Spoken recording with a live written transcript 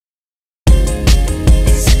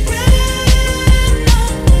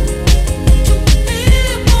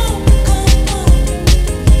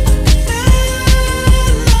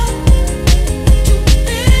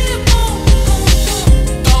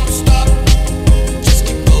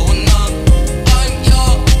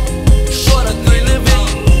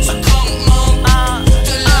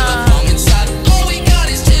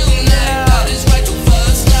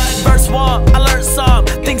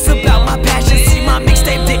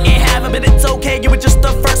you were just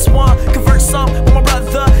the first one. Convert some with my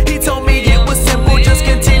brother, he told me it was simple. Just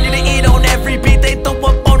continue to eat on every beat they throw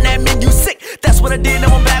up on that menu. Sick, that's what I did.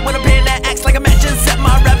 Now I'm back with a pen that acts like a match and set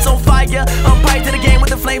my raps on fire. I'm piped to the game with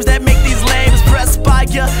the flames that make these lames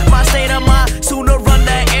perspire. My state of mind, sooner run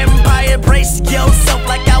the empire. Brace yourself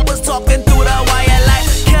like I was talking through the wire like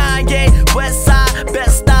Kanye, Westside,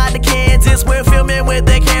 best side of Kansas. We're filming with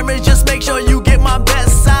the cameras, just make sure you get my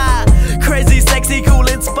best side. Crazy, sexy, cool,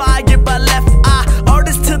 inspired by left eye.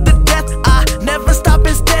 Artist to the death, I never stop,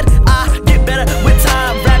 instead I get better with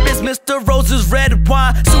time. Rap is Mr. Rose's red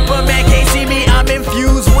wine. Superman can't see me, I'm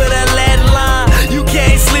infused with a lead line. You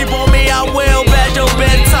can't sleep on me, I will bad your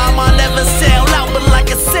bedtime. I never sell out, but like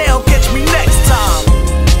a sale, catch me next time.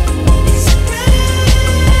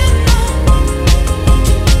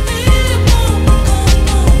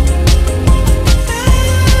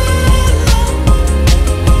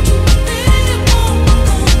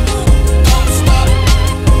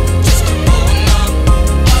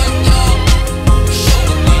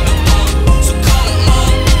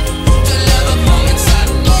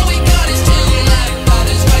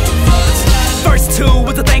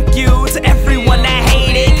 With a thank you to everyone that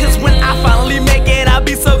hated, cause when I finally make it, I'll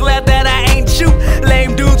be so glad that I ain't you.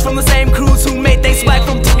 Lame dudes from the same crews who made they swag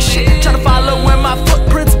from took shit, trying to follow in my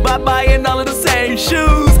footprints by buying all of the same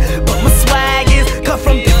shoes. But my swag is cut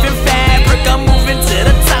from different fabric. I'm moving to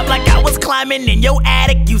the top like I was climbing in your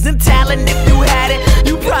attic, using talent. If you had it,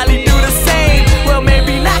 you probably do the same. Well,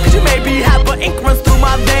 maybe not, cause you maybe have, but ink runs through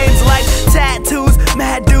my veins like tattoos.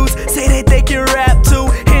 Mad dudes say they can rap too.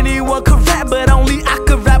 Anyone could rap, but only I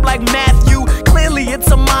could rap like Matthew. Clearly it's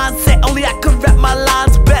a mindset, only I could rap my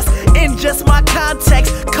lines best in just my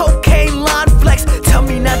context. Cocaine line flex, tell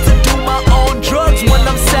me not to do my own drugs when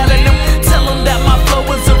I'm selling them. Tell them that my flow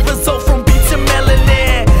is a result from beats and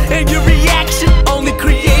melanin, and your reaction only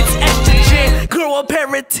creates estrogen. Grow a pair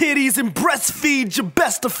of titties and breastfeed your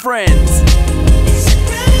best of friends.